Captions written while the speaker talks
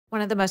One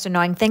of the most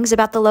annoying things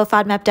about the low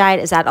FODMAP diet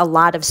is that a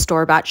lot of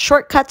store-bought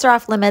shortcuts are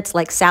off limits,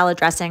 like salad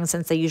dressings,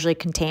 since they usually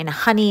contain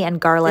honey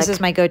and garlic. This is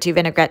my go-to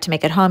vinaigrette to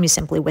make at home. You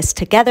simply whisk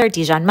together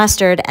Dijon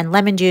mustard and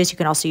lemon juice. You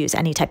can also use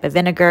any type of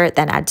vinegar,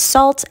 then add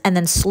salt, and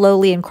then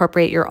slowly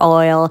incorporate your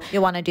oil.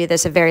 You'll want to do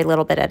this a very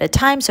little bit at a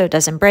time so it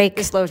doesn't break.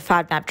 This low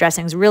FODMAP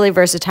dressing is really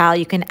versatile.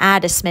 You can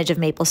add a smidge of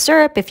maple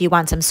syrup if you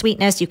want some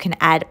sweetness. You can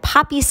add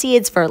poppy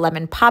seeds for a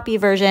lemon poppy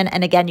version,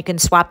 and again, you can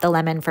swap the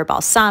lemon for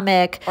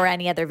balsamic or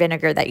any other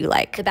vinegar that you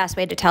like. The best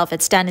way to tell if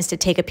it's done is to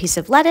take a piece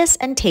of lettuce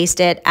and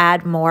taste it,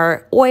 add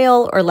more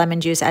oil or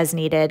lemon juice as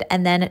needed,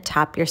 and then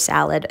top your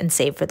salad and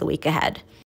save for the week ahead.